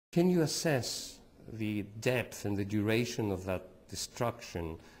Can you assess the depth and the duration of that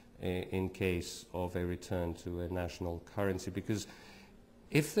destruction in case of a return to a national currency? Because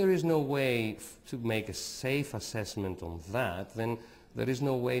if there is no way to make a safe assessment on that, then there is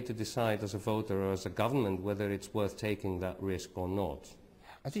no way to decide as a voter or as a government whether it's worth taking that risk or not.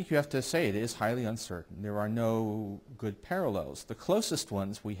 I think you have to say it is highly uncertain. There are no good parallels. The closest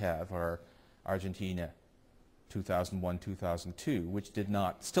ones we have are Argentina, 2001, 2002, which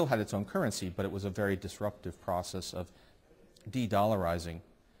still had its own currency, but it was a very disruptive process of de-dollarizing.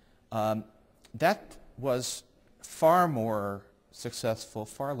 That was far more successful,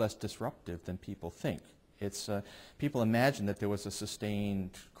 far less disruptive than people think. People imagine that there was a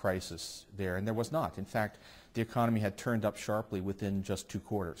sustained crisis there, and there was not. In fact, the economy had turned up sharply within just 2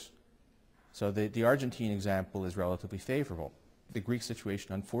 quarters. So the Argentine example is relatively favorable. The Greek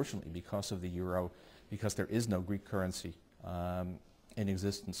situation, unfortunately, because of the euro, because there is no Greek currency in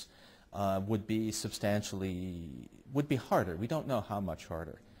existence, would be harder. We don't know how much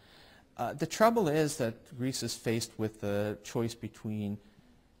harder. The trouble is that Greece is faced with the choice between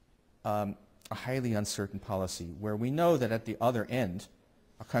a highly uncertain policy, where we know that at the other end,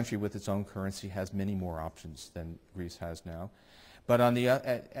 a country with its own currency has many more options than Greece has now, but on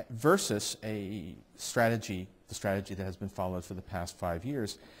the versus a strategy, the strategy that has been followed for the past 5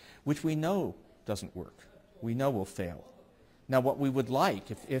 years, which we know doesn't work, we know will fail. Now, what we would like,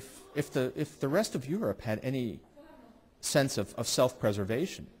 if the rest of Europe had any sense of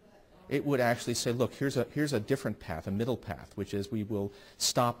self-preservation, it would actually say, look, here's a different path, a middle path, which is we will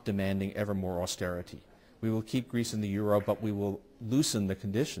stop demanding ever more austerity. We will keep Greece in the euro, but we will loosen the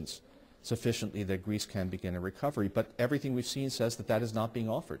conditions sufficiently that Greece can begin a recovery. But everything we've seen says that that is not being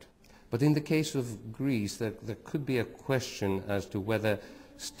offered. But in the case of Greece, there could be a question as to whether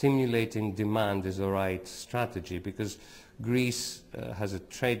stimulating demand is the right strategy, because Greece has a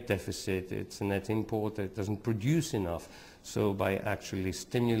trade deficit, it's a net importer, it doesn't produce enough. So by actually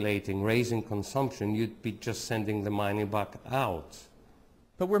stimulating, raising consumption, you'd be just sending the money back out.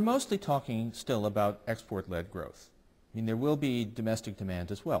 But we're mostly talking still about export-led growth. I mean, there will be domestic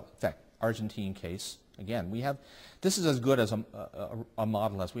demand as well. In fact, Argentine case, again, this is as good as a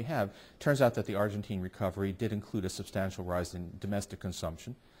model as we have. Turns out that the Argentine recovery did include a substantial rise in domestic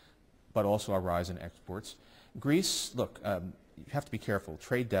consumption, but also a rise in exports. Greece, look, you have to be careful.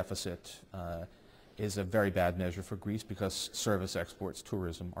 Trade deficit is a very bad measure for Greece because service exports,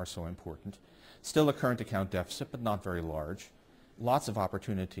 tourism are so important. Still a current account deficit, but not very large. Lots of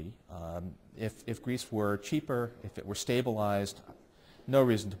opportunity. If Greece were cheaper, if it were stabilized, no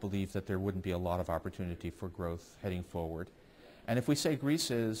reason to believe that there wouldn't be a lot of opportunity for growth heading forward. And if we say Greece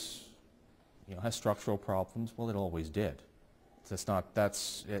has structural problems, well, it always did.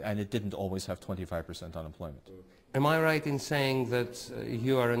 And it didn't always have 25% unemployment. Am I right in saying that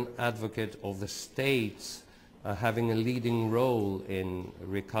you are an advocate of the states having a leading role in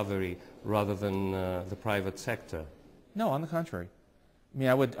recovery rather than the private sector? No, on the contrary. I mean,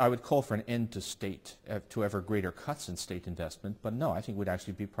 I would call for an end to state, to ever greater cuts in state investment, but no, I think it would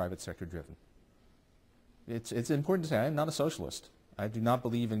actually be private sector driven. It's important to say, I'm not a socialist. I do not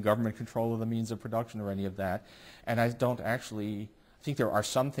believe in government control of the means of production or any of that, and I think there are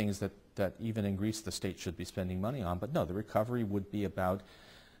some things that even in Greece the state should be spending money on, but no, the recovery would be about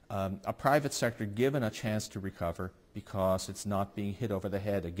a private sector given a chance to recover because it's not being hit over the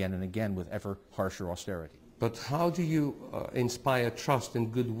head again and again with ever harsher austerity. But how do you inspire trust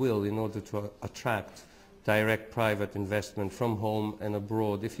and goodwill in order to attract direct private investment from home and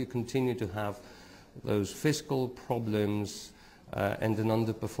abroad if you continue to have those fiscal problems and an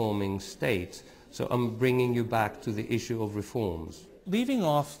underperforming state? So I'm bringing you back to the issue of reforms. Leaving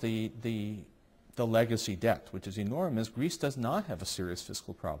off the legacy debt, which is enormous, Greece does not have a serious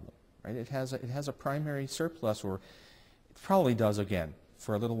fiscal problem. Right? It has a primary surplus, or it probably does again.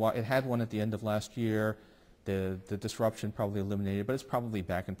 For a little while, it had one at the end of last year. The disruption probably eliminated, but it's probably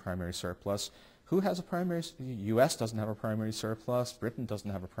back in primary surplus. Who has a primary? The U.S. doesn't have a primary surplus. Britain doesn't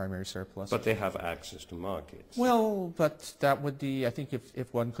have a primary surplus. But they have access to markets. Well, but that would be, I think,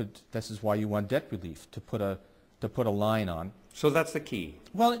 if one could. This is why you want debt relief, to put a line on. So that's the key.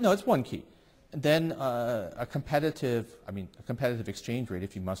 Well, no, it's one key. Then a competitive exchange rate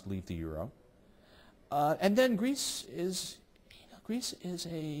if you must leave the euro. And then Greece is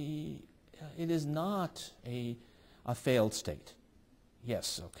it is not a failed state.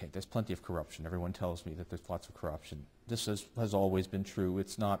 Yes, okay, there's plenty of corruption. Everyone tells me that there's lots of corruption. This has always been true.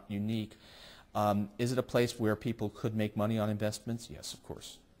 It's not unique. Is it a place where people could make money on investments? Yes, of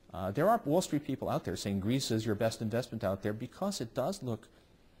course. There are Wall Street people out there saying Greece is your best investment out there because it does look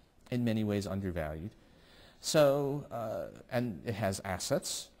in many ways undervalued. So, and it has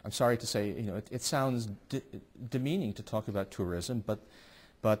assets. I'm sorry to say, you know, it sounds demeaning to talk about tourism, but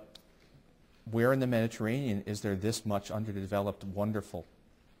where in the Mediterranean is there this much underdeveloped, wonderful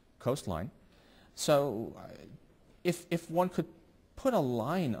coastline? So, if one could put a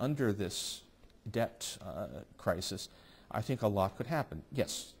line under this debt crisis, I think a lot could happen.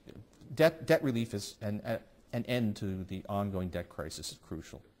 Yes, debt relief is an end to the ongoing debt crisis is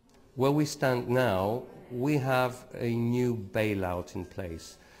crucial. Where we stand now, we have a new bailout in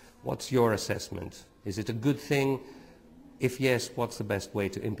place. What's your assessment? Is it a good thing? If yes, what's the best way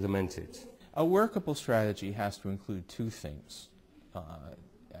to implement it? A workable strategy has to include two things,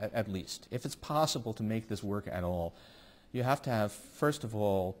 at least. If it's possible to make this work at all, you have to have, first of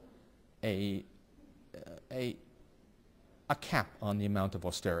all, a cap on the amount of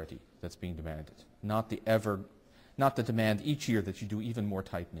austerity that's being demanded, not the demand each year that you do even more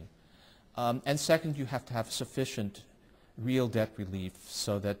tightening. And second, you have to have sufficient real debt relief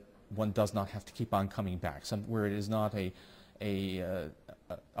so that one does not have to keep on coming back, where it is not a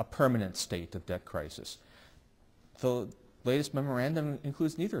permanent state of debt crisis. The latest memorandum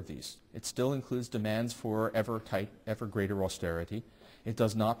includes neither of these. It still includes demands for ever greater austerity. It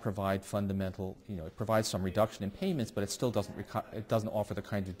does not provide fundamental, you know, it provides some reduction in payments, but it still doesn't offer the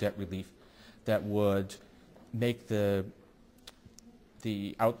kind of debt relief that would make the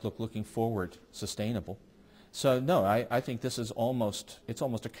outlook looking forward sustainable. So no, I think this is almost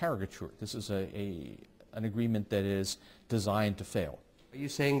a caricature. This is an agreement that is designed to fail. Are you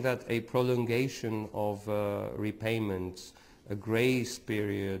saying that a prolongation of repayments, a grace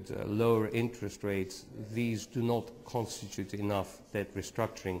period, lower interest rates, these do not constitute enough debt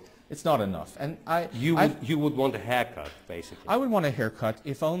restructuring? It's not enough. And you would want a haircut, basically. I would want a haircut,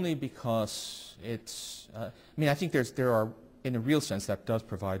 if only because it's, I mean, I think there are, in a real sense, that does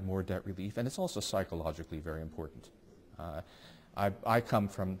provide more debt relief, and it's also psychologically very important. I've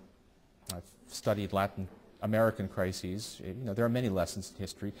studied Latin American crises. You know, there are many lessons in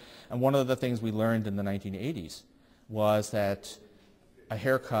history, and one of the things we learned in the 1980s was that a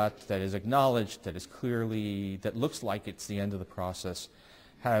haircut that is acknowledged, that is clearly, that looks like it's the end of the process,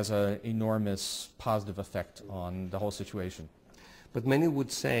 has an enormous positive effect on the whole situation. But many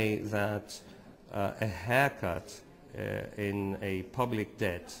would say that a haircut in a public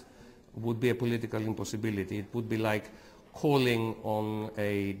debt would be a political impossibility. It would be like calling on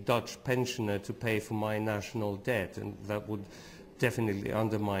a Dutch pensioner to pay for my national debt, and that would definitely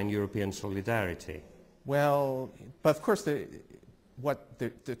undermine European solidarity. Well, but of course the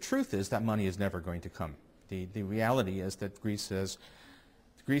truth is that money is never going to come. The reality is that Greece's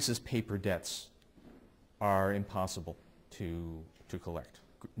paper debts are impossible to collect.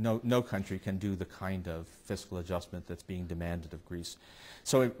 No country can do the kind of fiscal adjustment that's being demanded of Greece.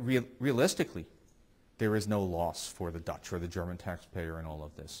 So realistically, there is no loss for the Dutch or the German taxpayer in all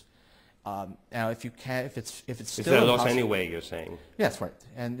of this. Now, if it's still there a loss anyway, you're saying? Yes, right.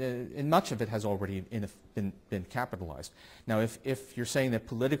 And much of it has already been capitalized. Now, if you're saying that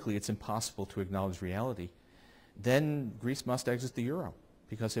politically it's impossible to acknowledge reality, then Greece must exit the euro,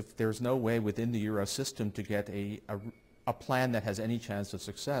 because if there's no way within the euro system to get a plan that has any chance of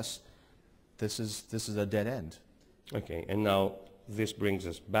success, this is a dead end. Okay, and now this brings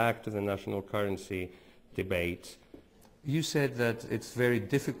us back to the national currency debate. You said that it's very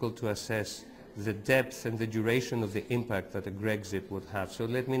difficult to assess the depth and the duration of the impact that a Grexit would have. So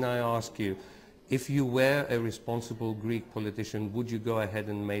let me now ask you, if you were a responsible Greek politician, would you go ahead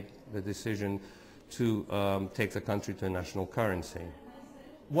and make the decision to take the country to a national currency?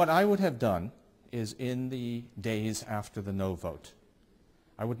 What I would have done is, in the days after the no vote,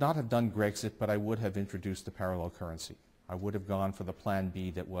 I would not have done Grexit, but I would have introduced the parallel currency. I would have gone for the plan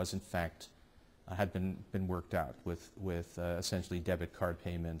B that was in fact had been worked out with essentially debit card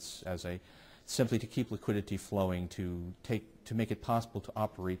payments as simply to keep liquidity flowing, to make it possible to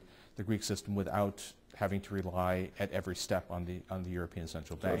operate the Greek system without having to rely at every step on the European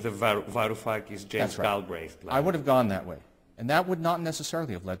Central Bank. So the Varoufakis, James Galbraith plan. I would have gone that way. And that would not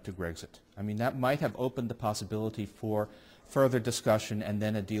necessarily have led to Grexit. I mean, that might have opened the possibility for further discussion and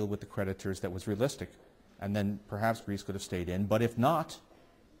then a deal with the creditors that was realistic. And then perhaps Greece could have stayed in. But if not,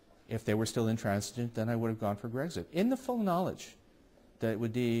 if they were still intransigent, then I would have gone for Grexit, in the full knowledge that it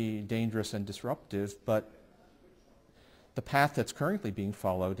would be dangerous and disruptive. But the path that's currently being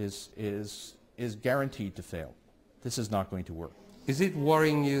followed is guaranteed to fail. This is not going to work. Is it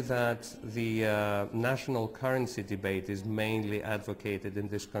worrying you that the national currency debate is mainly advocated in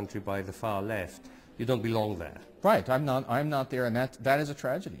this country by the far left? You don't belong there. Right, I'm not there, and that is a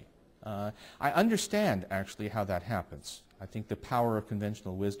tragedy. I understand, actually, how that happens. I think the power of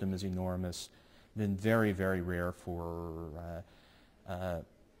conventional wisdom is enormous. been very, very rare for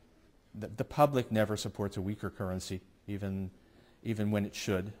the public never supports a weaker currency, even when it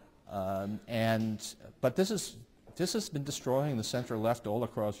should. But this has been destroying the center left all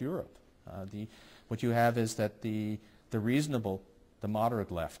across Europe. What you have is that the reasonable, the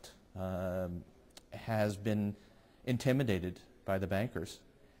moderate left has been intimidated by the bankers,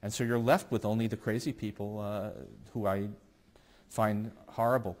 and so you're left with only the crazy people who I find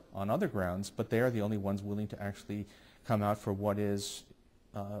horrible on other grounds, but they are the only ones willing to actually come out for what is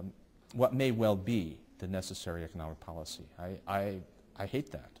what may well be the necessary economic policy. I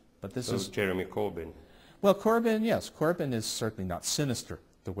hate that. But this is Jeremy Corbyn. Well, Corbyn, yes. Corbyn is certainly not sinister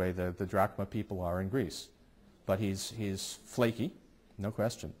the way the drachma people are in Greece. But he's flaky, no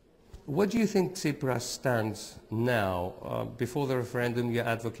question. What do you think Tsipras stands now? Before the referendum, you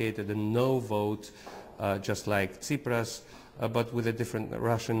advocated a no vote, just like Tsipras, but with a different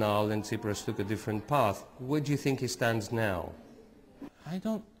rationale, and Tsipras took a different path. Where do you think he stands now?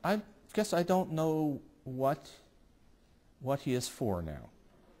 I guess I don't know what he is for now.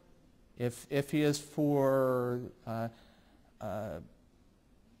 If he is for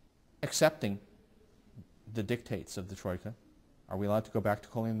accepting the dictates of the Troika, are we allowed to go back to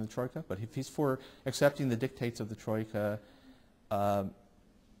calling them the Troika? But if he's for accepting the dictates of the Troika, how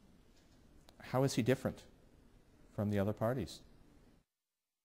is he different from the other parties?